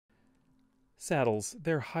Saddles,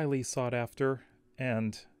 they're highly sought after,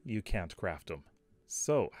 and you can't craft them.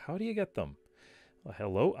 So, how do you get them? Well,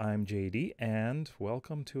 hello, I'm JD, and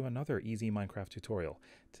welcome to another easy Minecraft tutorial.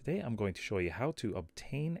 Today I'm going to show you how to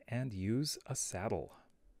obtain and use a saddle.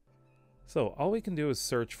 So, all we can do is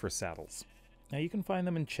search for saddles. Now, you can find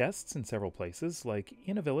them in chests in several places, like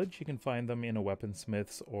in a village, you can find them in a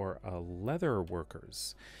weaponsmith's or a leather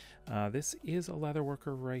worker's. This is a leather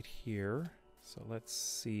worker right here, so let's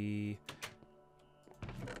see.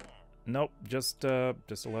 Nope, just a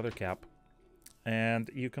leather cap. And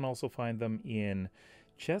you can also find them in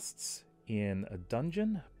chests, in a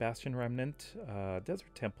dungeon, bastion remnant,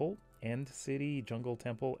 desert temple, end city, jungle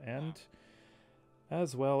temple, and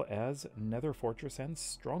as well as nether fortress and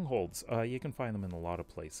strongholds. You can find them in a lot of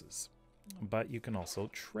places. But you can also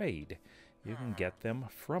trade. You can get them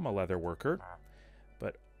from a leather worker,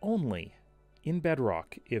 but only in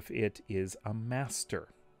Bedrock if it is a master.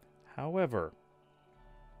 However,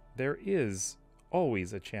 there is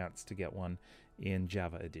always a chance to get one in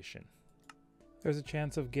Java Edition. There's a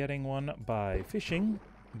chance of getting one by fishing,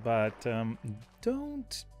 but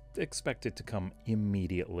don't expect it to come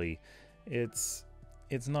immediately. It's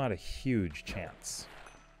not a huge chance.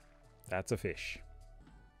 That's a fish.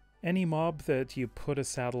 Any mob that you put a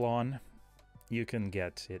saddle on, you can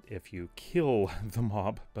get it if you kill the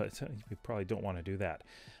mob, but you probably don't want to do that.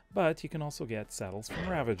 But you can also get saddles from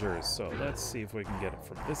Ravagers, so let's see if we can get it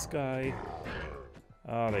from this guy.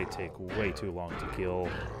 Oh, they take way too long to kill.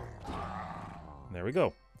 There we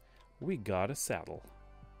go. We got a saddle.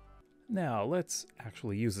 Now, let's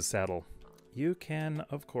actually use a saddle. You can,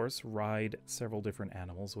 of course, ride several different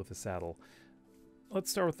animals with a saddle.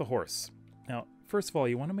 Let's start with the horse. Now, first of all,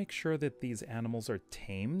 you want to make sure that these animals are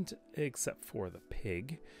tamed, except for the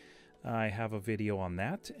pig. I have a video on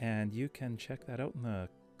that, and you can check that out in the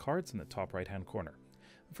cards in the top right-hand corner.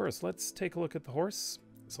 First, let's take a look at the horse.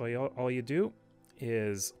 So all you do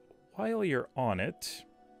is, while you're on it,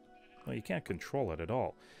 well, you can't control it at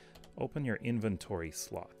all. Open your inventory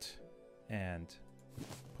slot and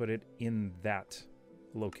put it in that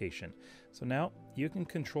location. So now you can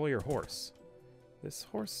control your horse. This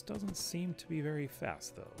horse doesn't seem to be very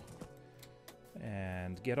fast though.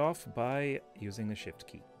 And get off by using the shift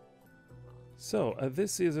key. So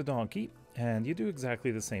this is a donkey, and you do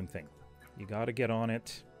exactly the same thing. You gotta get on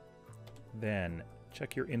it, then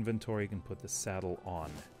check your inventory, you can put the saddle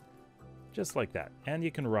on. Just like that. And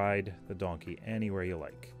you can ride the donkey anywhere you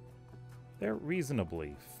like. They're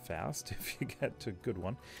reasonably fast if you get a good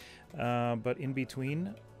one. But in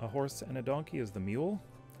between a horse and a donkey is the mule.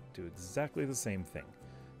 Do exactly the same thing.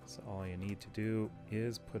 So all you need to do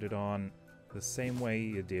is put it on the same way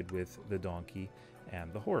you did with the donkey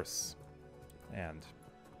and the horse. And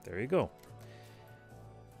there you go.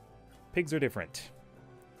 Pigs are different.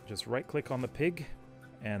 Just right click on the pig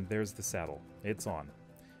and there's the saddle. It's on.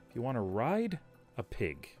 If you want to ride a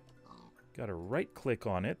pig, gotta right click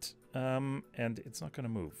on it, and it's not going to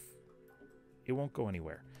move. It won't go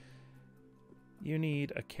anywhere. You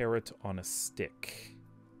need a carrot on a stick.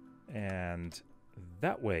 And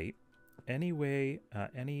that way, any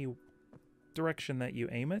direction that you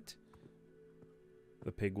aim it,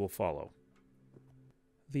 the pig will follow.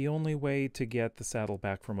 The only way to get the saddle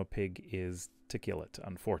back from a pig is to kill it,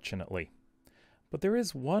 unfortunately. But there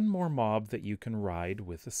is one more mob that you can ride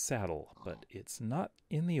with a saddle, but it's not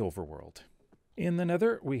in the overworld. In the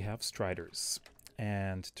nether, we have striders.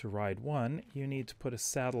 And to ride one, you need to put a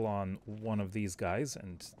saddle on one of these guys,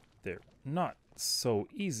 and they're not so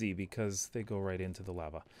easy because they go right into the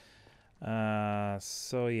lava.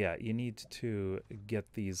 So yeah, you need to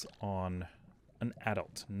get these on an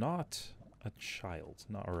adult, not a child,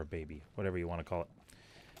 or a baby, whatever you want to call it.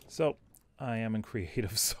 So I am in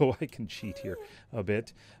creative, so I can cheat here a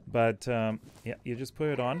bit. But yeah, you just put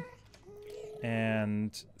it on.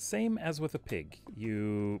 And same as with a pig.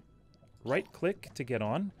 You right-click to get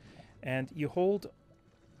on, and you hold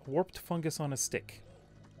warped fungus on a stick.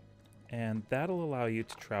 And that'll allow you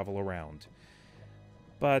to travel around.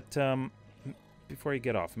 But before you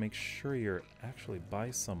get off, make sure you're actually by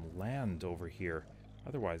some land over here.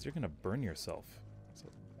 Otherwise, you're going to burn yourself. So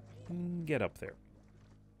get up there.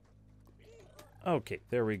 Okay,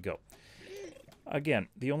 there we go. Again,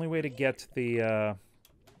 the only way to get the...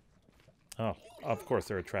 oh, of course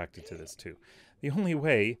they're attracted to this too. The only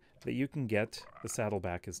way that you can get the saddle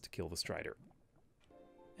back is to kill the strider.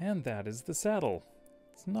 And that is the saddle.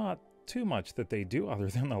 It's not too much that they do other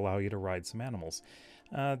than allow you to ride some animals.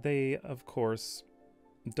 They, of course,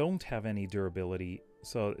 don't have any durability,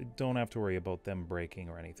 so don't have to worry about them breaking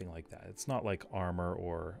or anything like that. It's not like armor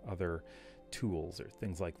or other tools or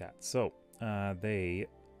things like that. So they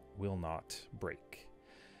will not break.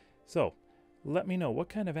 So let me know, what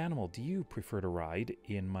kind of animal do you prefer to ride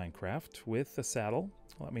in Minecraft with a saddle?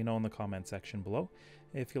 Let me know in the comment section below.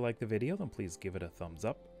 If you like the video, then please give it a thumbs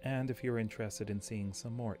up. And if you're interested in seeing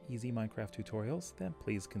some more easy Minecraft tutorials, then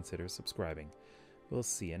please consider subscribing. We'll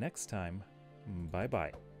see you next time. Bye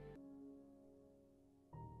bye.